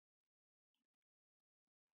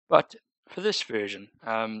But for this version,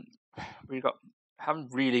 we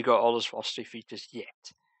haven't really got all those Frosty features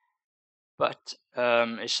yet. But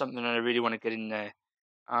it's something that I really want to get in there,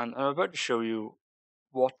 and I'm about to show you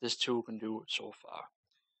what this tool can do so far.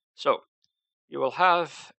 So you will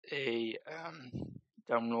have a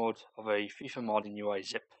download of a FIFA Modding UI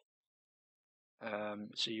zip.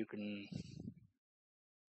 So you can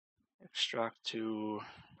extract to,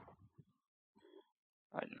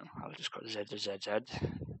 I don't know, I'll just go Z to ZZ.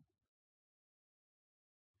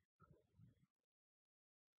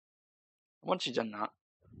 Once you've done that,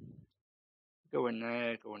 go in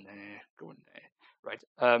there, go in there, go in there. Right.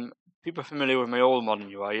 People familiar with my old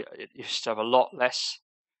Modding UI, it used to have a lot less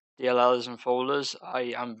DLLs and folders.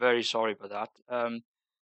 I am very sorry for that.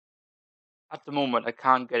 At the moment, I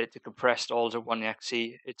can't get it to compress all to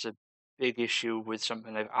 1exe. It's a big issue with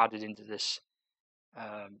something I've added into this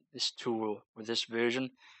this tool with this version.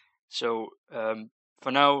 So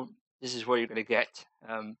for now, this is what you're going to get.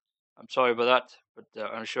 I'm sorry about that, but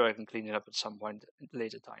I'm sure I can clean it up at some point at a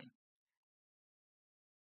later time.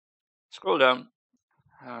 Scroll down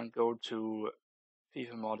and go to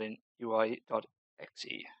FIFA Modding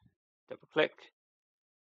UI.exe. Double click.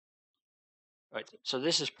 Right, so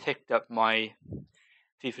this has picked up my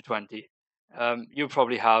FIFA 20. You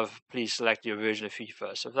probably have, please select your version of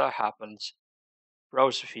FIFA. So if that happens,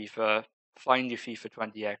 browse to FIFA, find your FIFA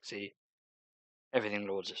 20exe, everything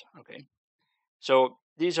loads it. Okay. So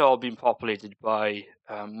these are all being populated by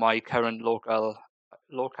my current local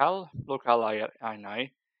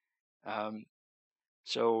INI.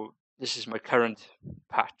 So this is my current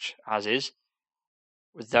patch as is,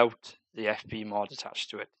 without the FB mod attached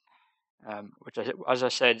to it. Which, as I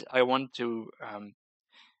said, I want to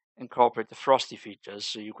incorporate the Frosty features,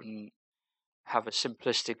 so you can have a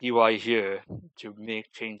simplistic UI here to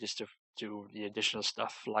make changes to the additional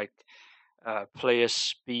stuff like player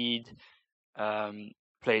speed,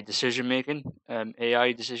 player decision making,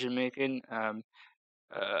 AI decision making,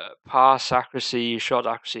 pass accuracy, shot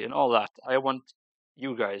accuracy, and all that. I want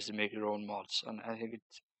you guys to make your own mods, and I think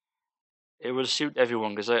it will suit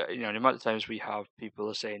everyone, because the amount of times we have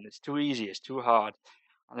people saying it's too easy, it's too hard,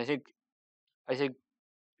 and I think it'd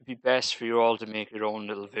be best for you all to make your own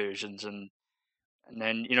little versions, and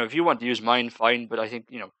then if you want to use mine, fine, but I think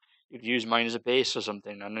you could use mine as a base or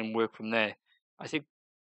something and then work from there. I think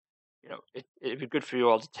it'd be good for you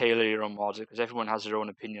all to tailor your own mods, because everyone has their own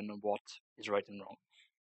opinion on what is right and wrong,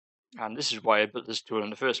 and this is why I built this tool in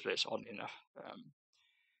the first place, oddly enough.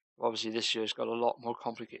 Obviously this year's got a lot more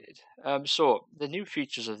complicated. So the new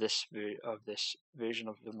features of this version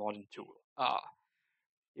of the modding tool are: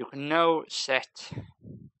 you can now set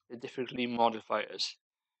the difficulty modifiers.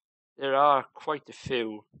 There are quite a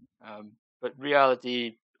few, but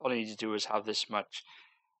reality, all you need to do is have this much.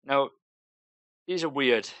 Now, these are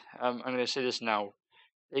weird. I'm going to say this now.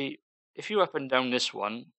 If you up and down this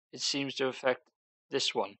one, it seems to affect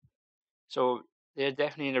this one. So they're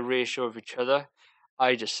definitely in a ratio of each other.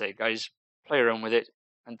 I just say, guys, play around with it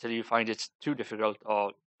until you find it's too difficult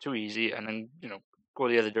or too easy, and then go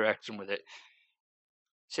the other direction with it.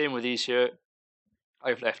 Same with these here.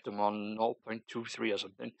 I've left them on 0.23 or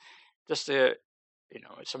something, just to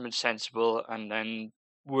something sensible, and then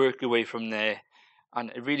work your way from there. And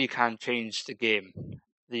it really can change the game,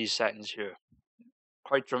 these settings here,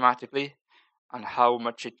 quite dramatically, and how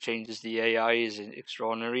much it changes the AI is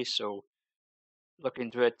extraordinary. So look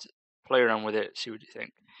into it, play around with it, see what you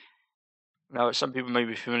think. Now, some people may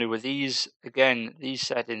be familiar with these. Again, these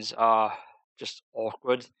settings are just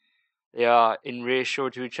awkward. They are in ratio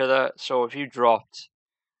to each other. So if you dropped,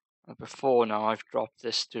 before now, I've dropped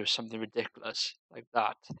this to something ridiculous like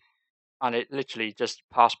that, and it literally just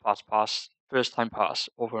pass, first time pass,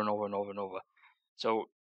 over and over and over and over. So,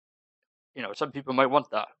 some people might want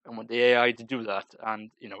that and want the AI to do that,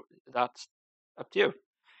 and that's up to you.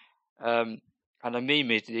 And I may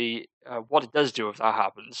make what it does do if that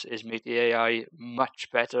happens is make the AI much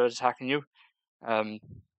better at attacking you,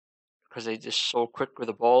 because they're just so quick with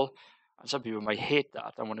the ball. And some people might hate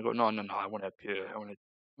that. I want to go, no, I want it up here. I want it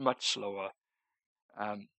much slower.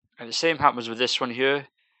 And the same happens with this one here.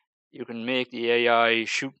 You can make the AI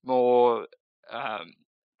shoot more,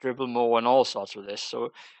 dribble more, and all sorts with this.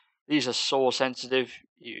 So these are so sensitive,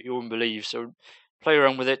 you wouldn't believe. So play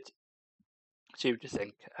around with it, see what you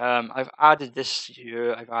think. I've added this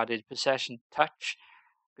here. I've added possession touch,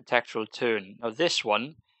 contextual turn. Now this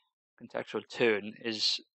one, contextual turn,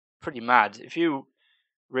 is pretty mad. If you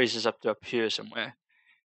raise this up to up here somewhere,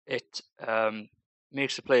 it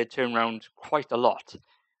makes the player turn around quite a lot.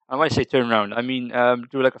 And when I say turn around, I mean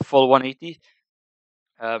do like a full 180,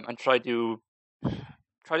 and try to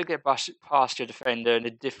try to get past your defender in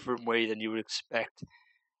a different way than you would expect.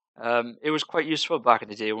 It was quite useful back in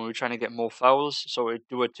the day when we were trying to get more fouls, so it'd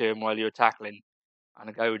do a turn while you're tackling, and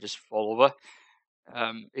a guy would just fall over.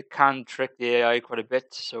 It can trick the AI quite a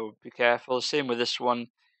bit, so be careful. Same with this one.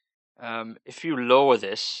 If you lower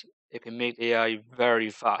this, it can make AI very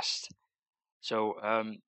fast. So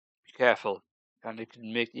be careful, and it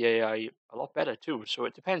can make the AI a lot better too. So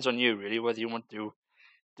it depends on you really whether you want to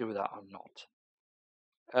do that or not.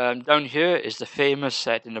 Down here is the famous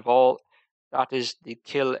setting of all. That is the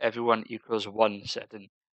kill everyone equals 1 setting.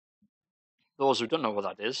 Those who don't know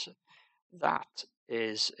what that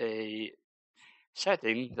is a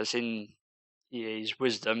setting that's in EA's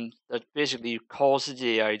wisdom that basically causes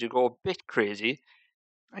the AI to go a bit crazy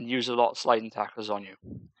and use a lot of sliding tackles on you.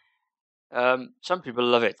 Some people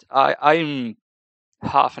love it. I'm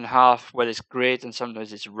half and half, where it's great and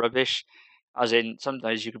sometimes it's rubbish. As in,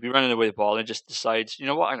 sometimes you could be running away with the ball and just decide, you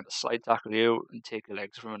know what, I'm going to slide tackle you and take your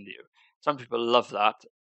legs from under you. Some people love that.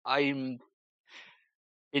 I'm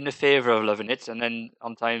in the favour of loving it, and then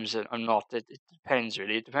on times I'm not. It depends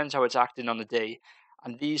really. It depends how it's acting on the day.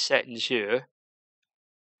 And these settings here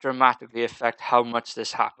dramatically affect how much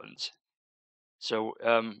this happens. So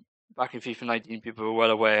back in FIFA 19, people were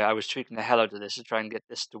well aware I was tweaking the hell out of this to try and get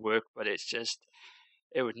this to work, but it's just,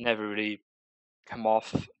 it would never really come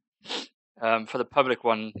off. For the public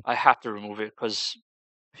one, I had to remove it because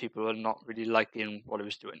people were not really liking what it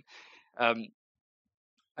was doing.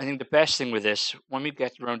 I think the best thing with this, when we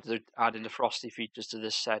get around to adding the Frosty features to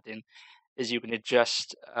this setting, is you can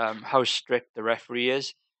adjust how strict the referee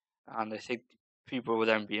is. And I think people will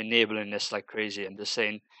then be enabling this like crazy and just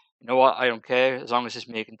saying, you know what, I don't care, as long as it's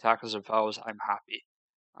making tackles and fouls, I'm happy.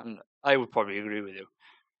 And I would probably agree with you.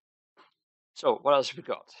 So what else have we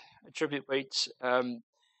got? Attribute weights.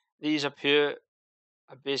 These up here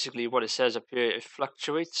are basically what it says up here. It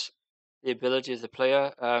fluctuates the ability of the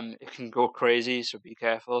player. It can go crazy, so be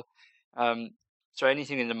careful. So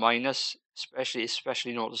anything in the minus,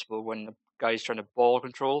 especially noticeable when the guy's trying to ball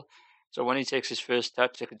control. So when he takes his first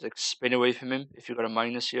touch, it could like spin away from him if you've got a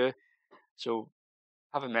minus here. So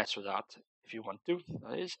have a mess with that if you want to.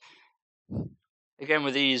 That is. Again,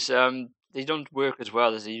 with these, they don't work as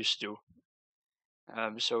well as they used to.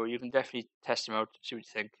 So you can definitely test them out, see what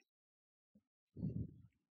you think.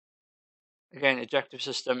 Again, ejective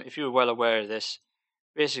system, if you're well aware of this,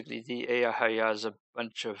 basically the AI has a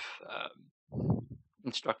bunch of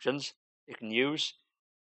instructions you can use.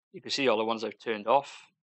 You can see all the ones I've turned off.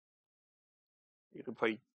 You can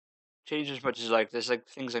probably change as much as like, there's like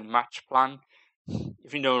things like match plan.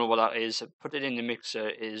 If you don't know what that is, put it in the mixer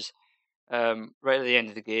is right at the end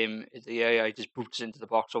of the game, the AI just boots into the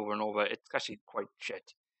box over and over. It's actually quite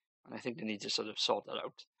shit. And I think they need to sort of sort that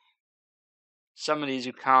out. Some of these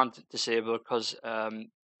you can't disable because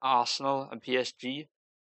Arsenal and PSG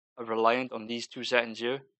are reliant on these two settings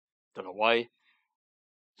here. Don't know why.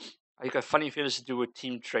 I got funny feelings to do with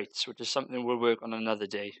team traits, which is something we'll work on another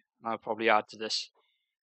day. And I'll probably add to this.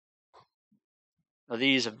 Now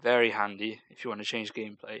these are very handy if you want to change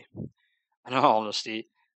gameplay. And in all honesty,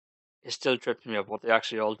 it still trips me up what they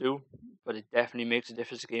actually all do, but it definitely makes a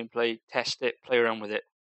difference to gameplay. Test it, play around with it.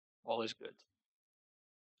 All is good.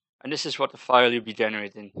 And this is what the file you'll be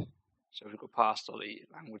generating. So if we go past all the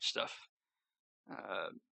language stuff,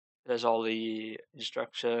 there's all the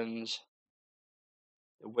instructions,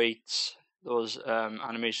 the weights, those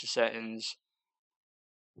animation settings.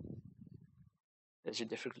 There's your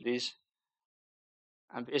difficulties.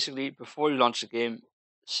 And basically, before you launch the game,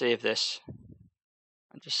 save this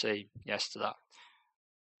and just say yes to that.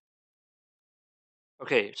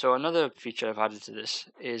 Okay, so another feature I've added to this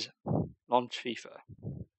is Launch FIFA.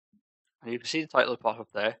 And you can see the title pop up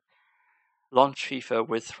there. Launch FIFA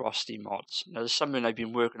with Frosty Mods. Now, there's something I've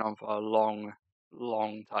been working on for a long,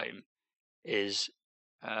 long time, is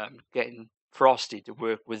getting Frosty to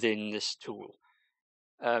work within this tool.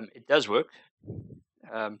 It does work,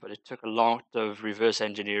 but it took a lot of reverse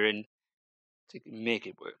engineering to make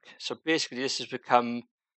it work. So basically, this has become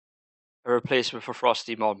a replacement for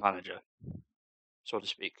Frosty Mod Manager, so to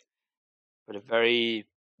speak, but a very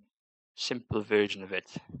simple version of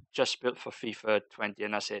it, just built for FIFA 20,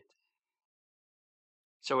 and that's it.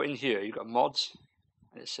 So in here, you've got mods,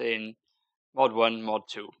 and it's saying mod 1, mod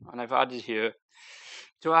 2, and I've added here,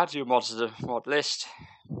 to add your mods to the mod list,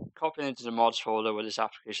 copy it into the mods folder where this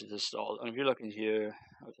application is installed, and if you look in here,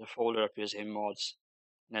 the folder up here is in mods,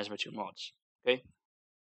 and there's my 2 mods, okay?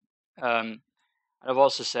 And I've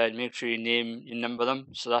also said make sure you number them,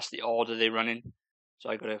 so that's the order they run in. So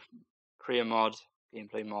I got to create a mod,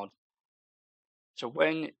 gameplay mod. So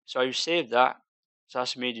I saved that, so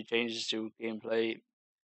that's made the changes to gameplay.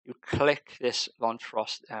 you click this launch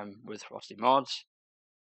with Frosty Mods.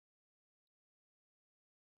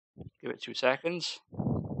 Give it 2 seconds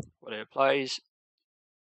while it applies.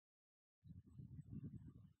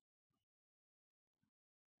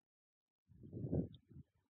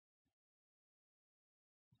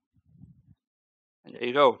 And there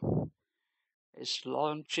you go. It's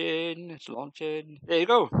launching, it's launching. There you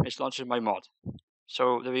go, it's launching my mod.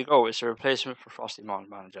 So there you go, it's a replacement for Frosty Mod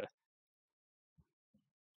Manager.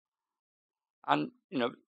 And, you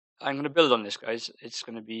know, I'm going to build on this, guys. It's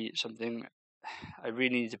going to be something I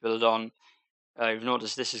really need to build on. I've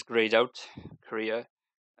noticed this is grayed out, career.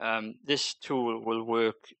 This tool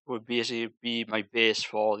will basically be my base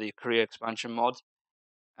for the career expansion mod.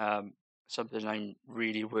 Something I'm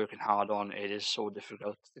really working hard on. It is so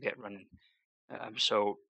difficult to get running.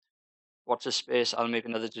 So watch this space. I'll make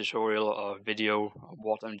another tutorial or video of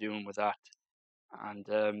what I'm doing with that. And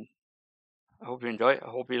I hope you enjoy it. I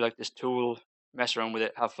hope you like this tool. Mess around with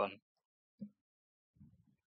it. Have fun.